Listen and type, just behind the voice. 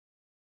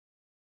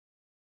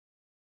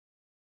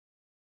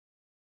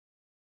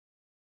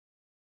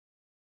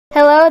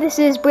Hello, this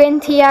is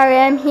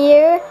BrenTRM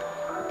here,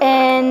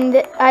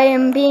 and I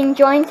am being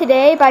joined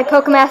today by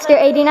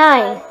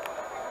Pokemaster89.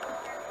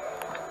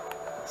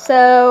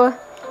 So,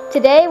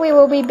 today we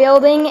will be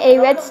building a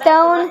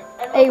redstone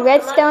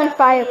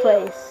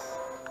fireplace.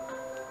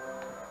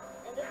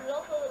 And this is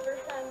also the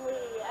first time we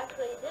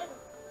actually did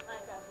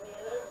Minecraft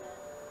videos,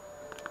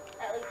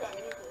 at least on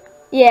YouTube.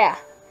 Yeah.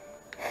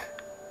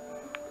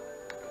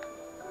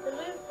 Because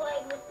we've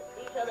played with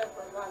each other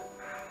for months.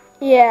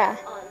 Yeah.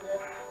 On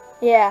this.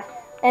 Yeah.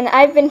 And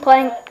I've been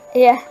playing.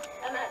 Yeah.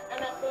 I'm at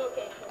the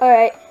location.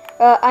 Alright.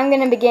 Well, I'm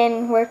gonna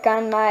begin work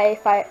on my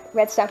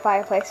redstone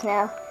fireplace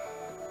now.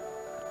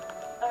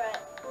 Alright.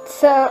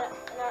 So,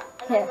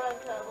 I'm yeah. going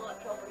to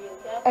electro for you,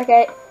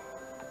 Okay.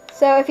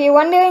 So if you're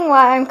wondering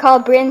why I'm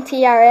called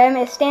BrenTRM,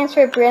 it stands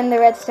for Bren the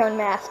Redstone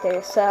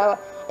Master. So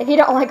if you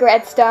don't like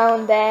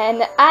redstone,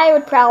 then I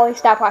would probably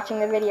stop watching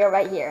the video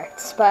right here.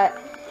 But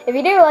if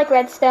you do like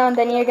redstone,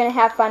 then you're gonna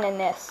have fun in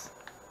this.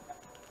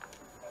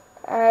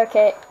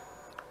 Okay.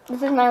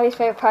 This is my least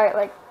favorite part,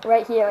 like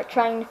right here, like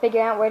trying to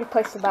figure out where to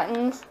place the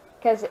buttons.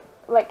 Because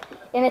like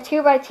in a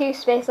 2x2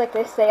 space like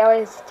this, they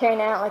always turn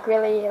out like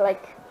really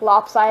like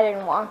lopsided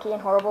and wonky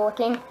and horrible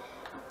looking.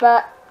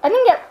 But I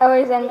think it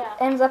always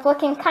ends up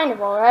looking kind of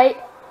alright,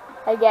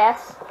 I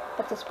guess.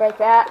 Let's just break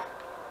that.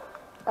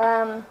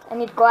 I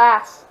need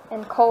glass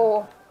and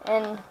coal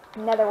and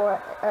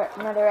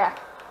netherrack.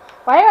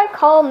 Why do I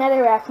call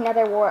netherrack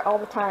netherwart all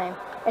the time?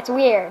 It's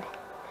weird.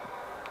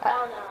 I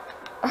don't know.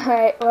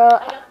 Alright, well.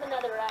 I got the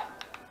netherrack.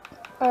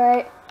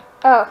 Alright.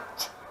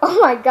 Oh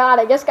my god,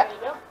 I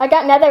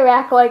got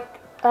netherrack like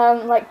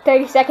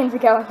 30 seconds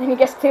ago, and then he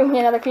just threw me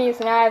another piece,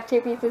 and now I have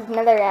 2 pieces of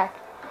netherrack.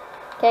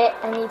 Okay,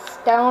 I need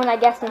stone, I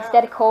guess,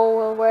 instead of coal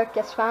will work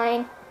just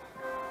fine.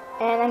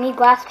 And I need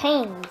glass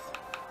panes.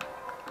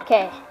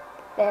 Okay,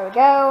 there we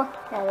go.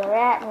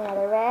 Netherrack.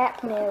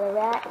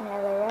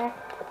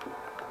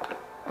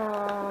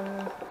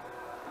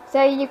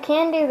 So you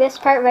can do this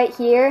part right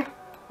here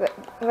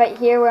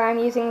where I'm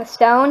using the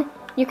stone.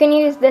 You can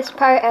use this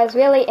part as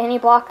really any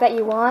block that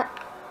you want.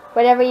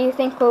 Whatever you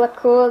think will look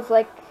cool is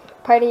like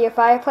part of your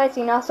fireplace.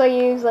 You can also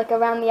use like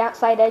around the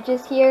outside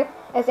edges here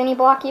as any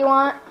block you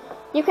want.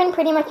 You can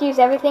pretty much use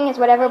everything as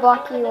whatever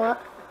block you want,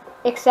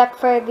 except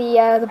for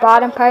the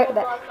bottom part.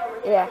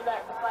 Yeah.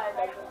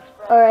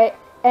 Alright,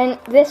 and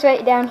this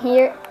right down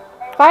here.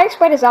 Fire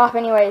spread is off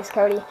anyways,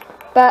 Cody.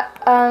 But,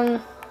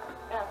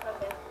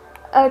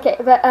 okay,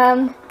 but,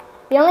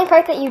 the only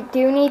part that you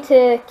do need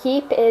to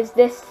keep is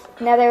this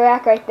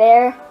netherrack right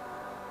there.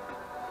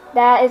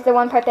 That is the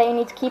one part that you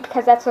need to keep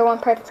because that's the one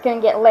part that's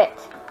going to get lit.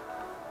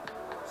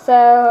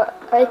 So,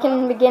 I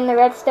can begin the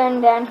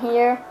redstone down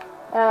here.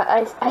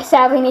 I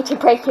sadly need to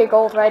break your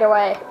gold right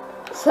away.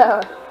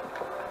 So,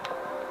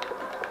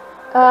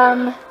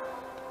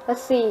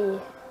 let's see.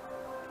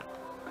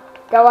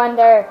 Go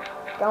under.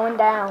 Going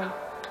down.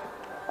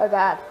 Oh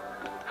god.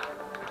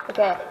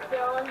 Okay.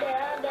 Going down.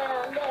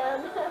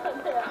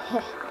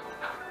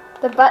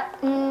 The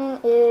button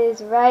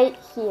is right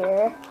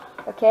here.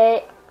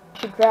 Okay.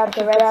 Should grab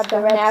the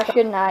redstone now,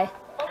 shouldn't I?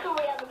 Also,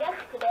 we have a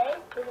guest today.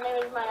 His name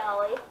is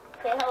Wyatt.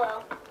 Say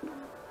hello.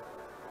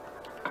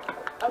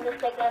 I'll just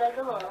take that as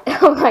a hello.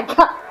 Oh my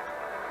god.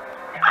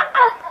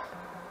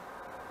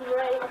 He's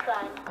writing a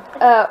sign.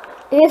 Oh,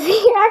 is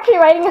he actually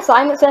writing a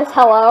sign that says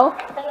hello?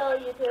 Hello,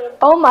 YouTube.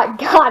 Oh my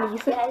god, Yeah, he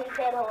said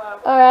hello.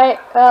 Alright,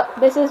 well,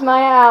 this is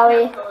my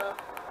alley. Hello.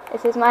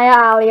 This is my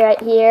alley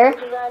right here.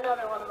 He's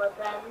another one of our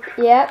friends.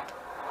 Yep.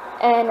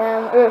 And,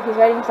 ooh, he's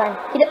writing a sign.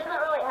 He doesn't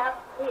really have,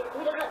 he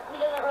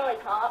doesn't really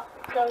talk,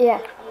 so he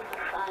just uses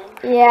signs.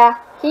 Yeah,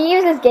 he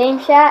uses game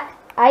chat.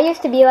 I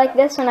used to be like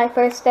this when I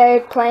first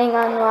started playing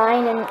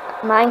online in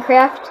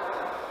Minecraft.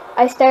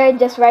 I started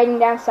just writing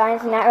down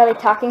signs and not really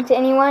talking to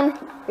anyone,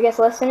 just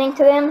listening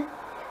to them.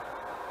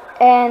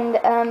 And,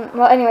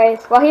 well,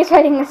 anyways, while he's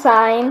writing the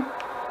sign,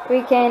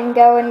 we can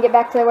go and get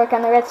back to the work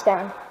on the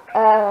redstone.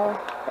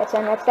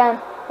 Redstone.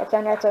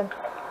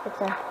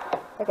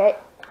 Okay.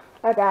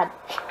 Oh god.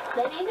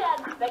 They need to add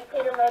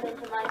spectator mode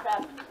into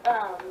Minecraft,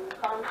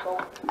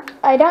 console.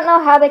 I don't know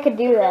how they could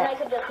do Then I that.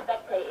 could just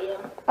spectate you.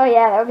 Oh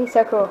yeah, that would be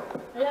so cool.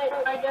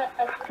 I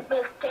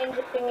just change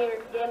the thing in your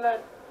game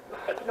mode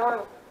like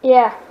normal.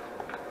 Yeah.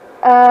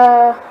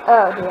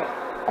 Oh dear.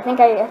 I think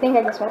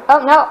I just went. Oh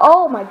no!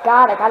 Oh my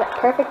god! I got it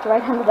perfect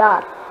right on the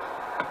dot.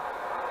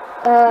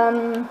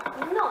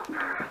 No.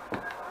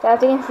 So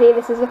as you can see,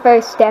 this is the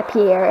first step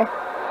here.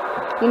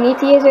 You need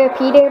to use a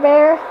repeater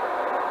there,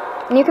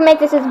 and you can make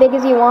this as big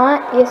as you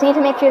want. You just need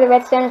to make sure the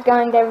redstone is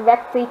going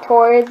directly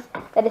towards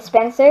the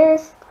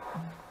dispensers.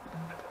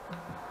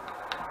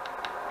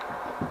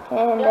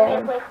 And You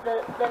want me to place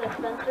the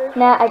dispenser?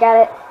 nah, I got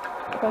it.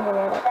 I think I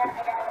got it.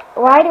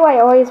 Why do I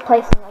always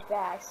place them like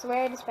that? I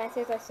swear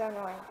dispensers are so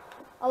annoying.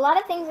 A lot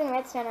of things in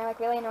redstone are like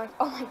really annoying.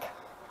 Oh my god.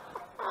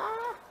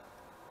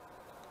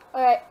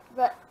 Alright,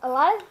 but a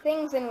lot of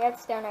things in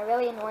redstone are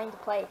really annoying to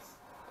place.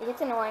 It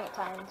gets annoying at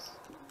times.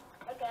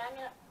 Okay,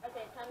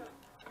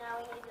 now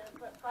we need to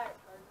put fire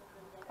starters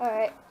in there.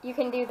 Alright, you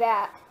can do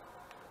that.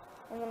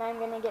 And then I'm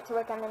going to get to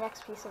work on the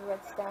next piece of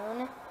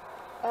redstone.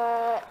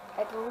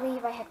 I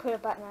believe I had put a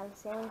button on the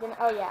ceiling, didn't I?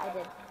 Oh yeah, I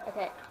did.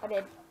 Okay, I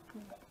did.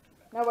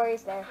 No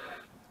worries there.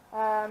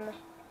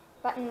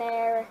 Button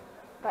there.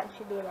 Button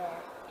should be there.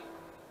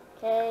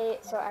 Okay,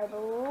 so I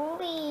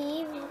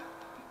believe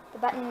the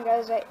button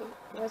goes right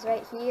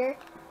here.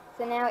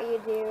 So now what you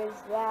do is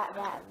that,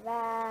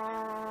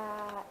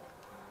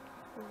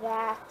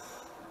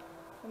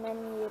 and then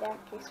you'd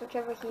actually switch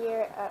over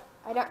here.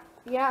 You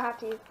don't have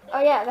to.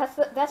 Oh yeah,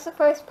 that's the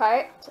first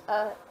part.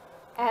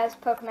 As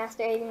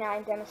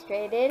Pokemaster89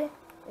 demonstrated,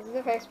 this is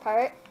the first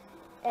part.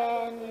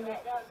 And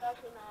That was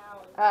actually my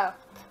alley. oh,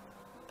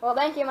 well,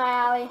 thank you, my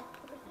alley.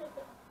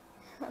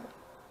 Shout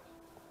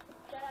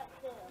out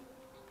to him.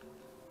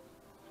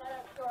 Shout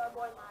out to our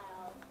boy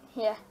Miles.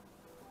 Yeah.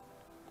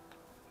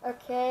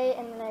 Okay,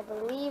 and then I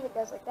believe it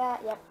goes like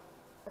that. Yep.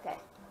 Okay.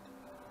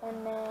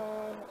 And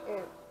then,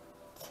 ooh.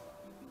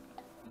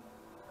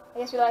 I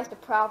just realized the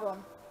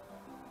problem.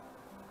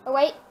 Oh,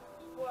 wait.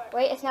 What?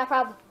 Wait, it's not a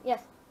problem.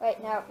 Yes. Wait,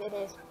 no, it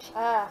is.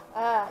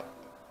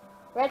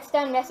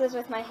 Redstone messes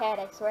with my head,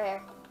 I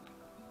swear.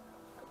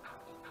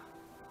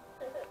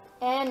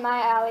 And my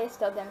alley is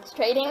still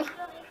demonstrating. It's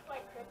really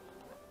quite tricky.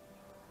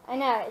 I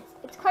know,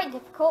 it's quite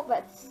difficult,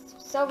 but it's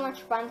so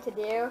much fun to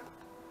do.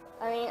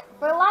 I mean,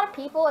 for a lot of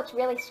people, it's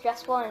really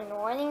stressful and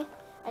annoying.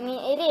 I mean,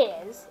 it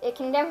is. It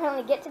can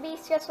definitely get to be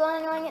stressful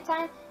and annoying at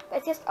times, but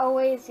it's just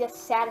always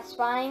just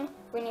satisfying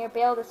when your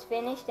build is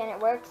finished and it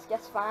works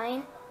just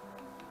fine.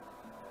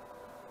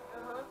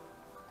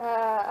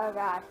 Oh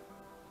god.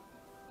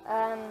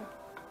 I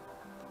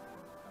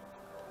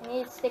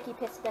need sticky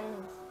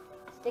pistons.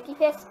 Sticky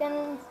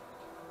pistons!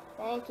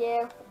 Thank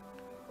you.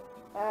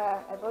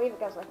 I believe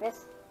it goes like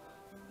this.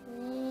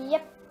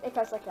 Yep, it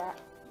goes like that.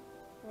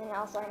 And then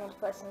also I need to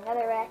place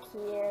another rack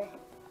here.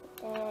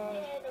 And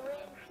Yeah, the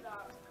rain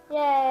stopped.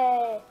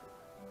 yay!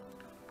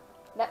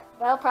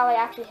 That'll probably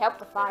actually help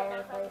the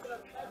fireplace.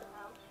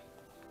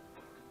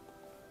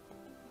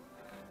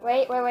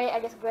 Wait, I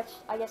just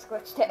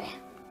glitched it.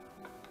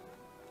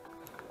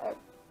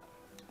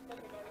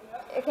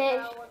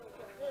 Okay,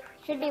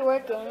 should be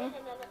working.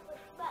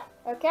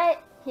 Okay,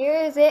 here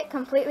is it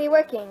completely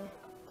working.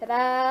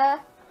 Ta-da!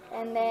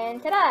 And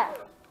then ta-da!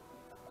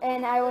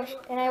 And I will.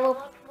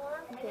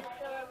 Okay.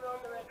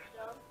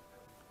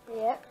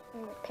 Yep,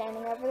 I'm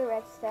panning over the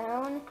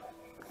redstone.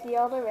 See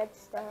all the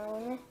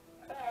redstone.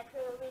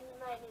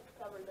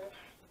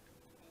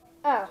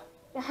 Oh,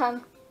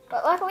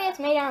 but luckily it's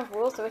made out of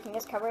wool, so we can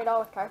just cover it all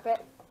with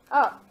carpet.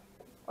 Oh,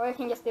 or we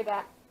can just do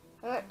that.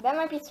 That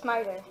might be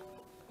smarter.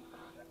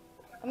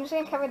 I'm just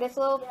gonna cover this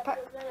little part.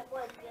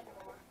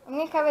 I'm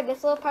gonna cover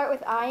this little part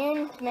with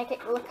iron to make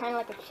it look kind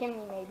of like a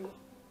chimney, maybe.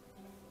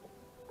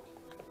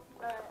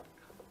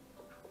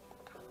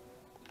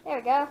 There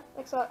we go.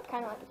 Looks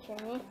kind of like a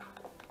chimney.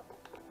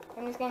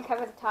 I'm just gonna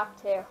cover the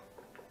top too.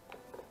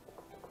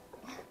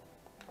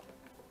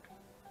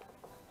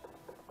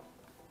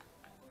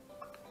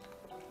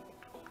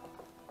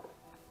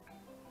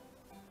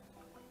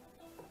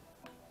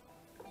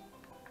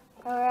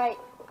 Alright.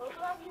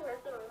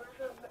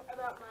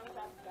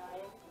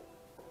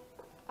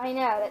 I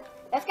know,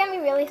 that's gonna be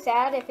really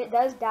sad if it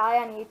does die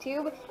on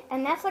YouTube,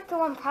 and that's like the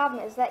one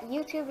problem, is that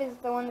YouTube is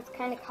the one that's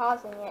kind of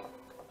causing it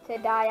to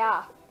die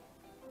off.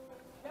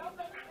 No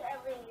thanks to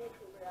every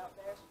YouTuber out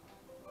there.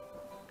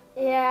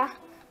 Yeah.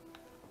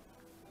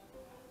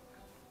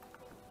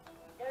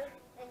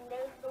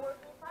 There's the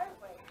working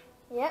fireplace.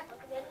 Yep.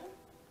 Look again,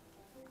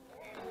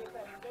 and you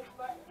press this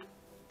button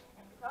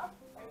at the top,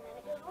 and then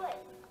it goes away.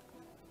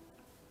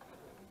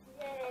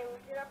 Yay,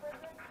 we did our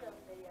first redstone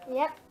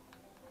video. Yep.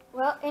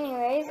 Well,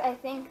 anyways, I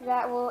think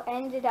that will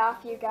end it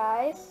off, you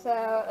guys.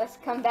 So let's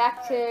come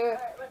back to Alright,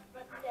 let's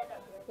stand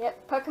up here.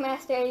 yep,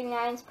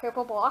 Pokemaster89's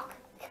purple block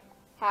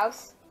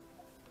house.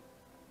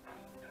 Oh,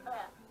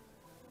 yeah.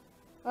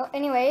 Well,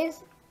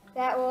 anyways,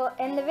 that will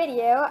end the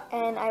video,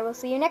 and I will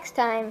see you next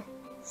time.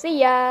 See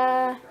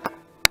ya!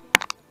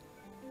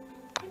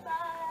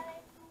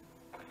 Goodbye.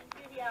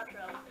 Do the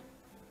outro. Am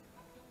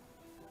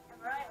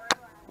I right or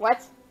am I?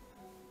 What?